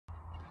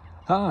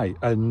Hi,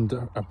 and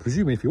I'm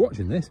presuming if you're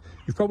watching this,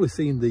 you've probably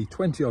seen the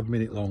 20-odd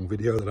minute long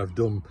video that I've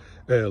done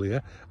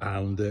earlier,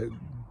 and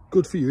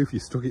good for you if you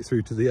stuck it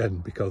through to the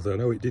end, because I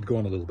know it did go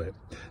on a little bit.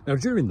 Now,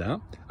 during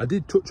that, I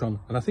did touch on,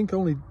 and I think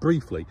only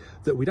briefly,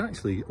 that we'd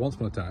actually, once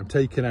upon a time,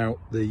 taken out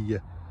the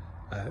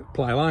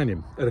ply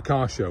lining at a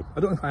car show.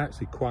 I don't know if I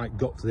actually quite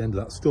got to the end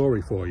of that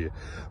story for you.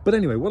 But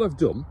anyway, what I've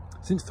done,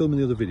 since filming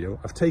the other video,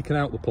 I've taken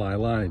out the ply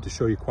lining to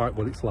show you quite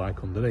what it's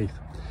like underneath.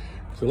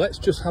 So let's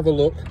just have a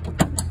look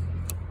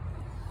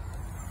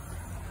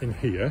in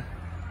here.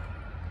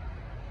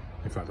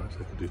 In fact,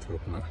 actually I could do to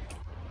open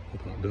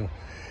that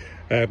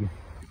door.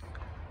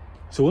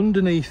 So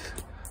underneath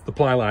the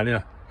ply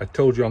lining, I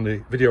told you on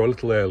the video a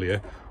little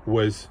earlier,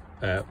 was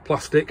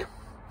plastic,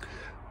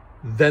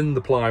 then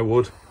the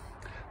plywood,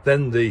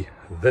 then the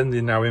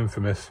now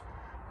infamous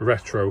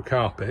retro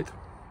carpet.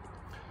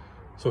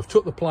 So I've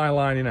took the ply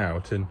lining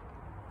out, and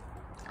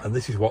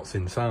this is what's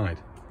inside.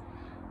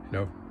 You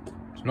know,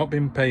 it's not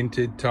been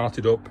painted,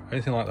 tarted up,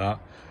 anything like that.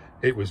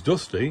 It was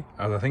dusty,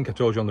 as I think I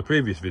told you on the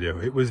previous video.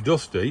 It was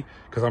dusty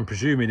because I'm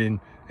presuming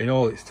in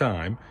all its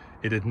time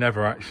it had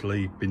never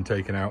actually been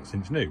taken out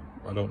since new.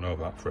 I don't know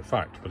that for a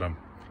fact, but I'm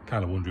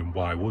kind of wondering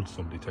why would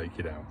somebody take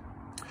it out.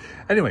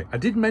 Anyway, I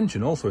did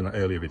mention also in that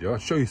earlier video, I'll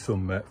show you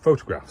some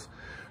photographs.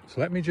 So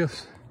let me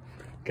just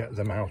get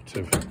them out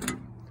of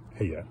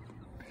here.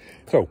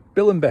 So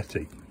Bill and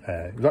Betty,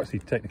 it was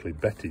actually technically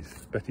Betty's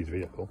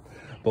vehicle,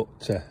 but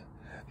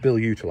Bill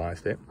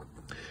utilised it.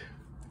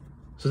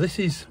 So this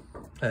is,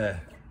 you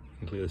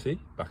can clearly see,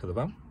 back of the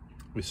van,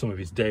 with some of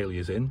his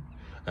dahlias in,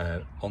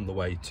 on the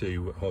way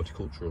to a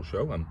horticultural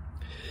show. And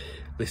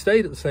they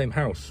stayed at the same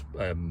house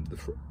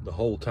the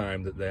whole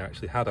time that they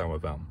actually had our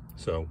van.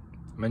 So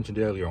I mentioned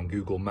earlier on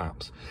Google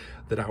Maps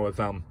that our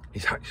van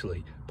is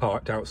actually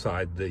parked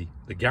outside the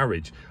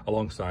garage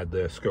alongside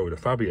the Skoda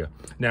Fabia.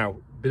 Now,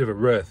 a bit of a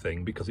rare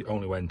thing because it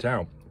only went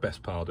out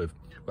best part of,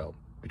 well,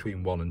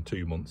 between 1 and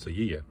 2 months a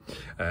year.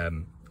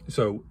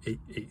 So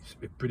it's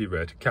pretty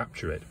rare to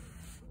capture it.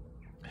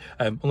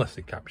 Unless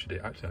they captured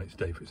it actually on its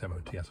day for its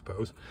MOT, I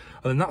suppose.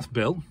 And then that's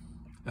Bill.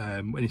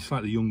 In his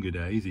slightly younger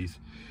days,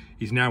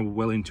 he's now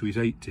well into his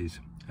 80s,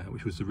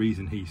 which was the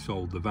reason he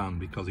sold the van,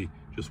 because he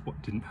just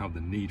didn't have the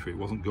need for it. It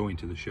wasn't going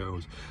to the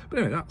shows. But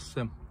anyway,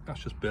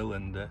 that's just Bill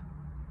and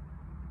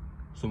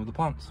some of the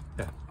plants.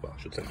 Yeah, well,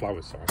 I should say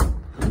flowers, sorry.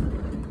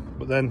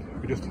 But then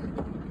we just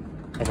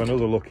have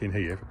another look in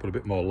here. If I put a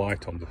bit more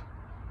light on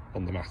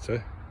the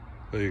matter,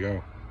 there you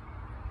go.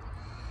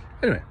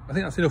 Anyway, I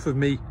think that's enough of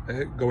me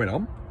going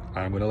on.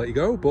 I'm going to let you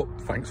go, but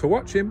thanks for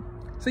watching.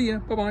 See ya,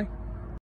 bye-bye.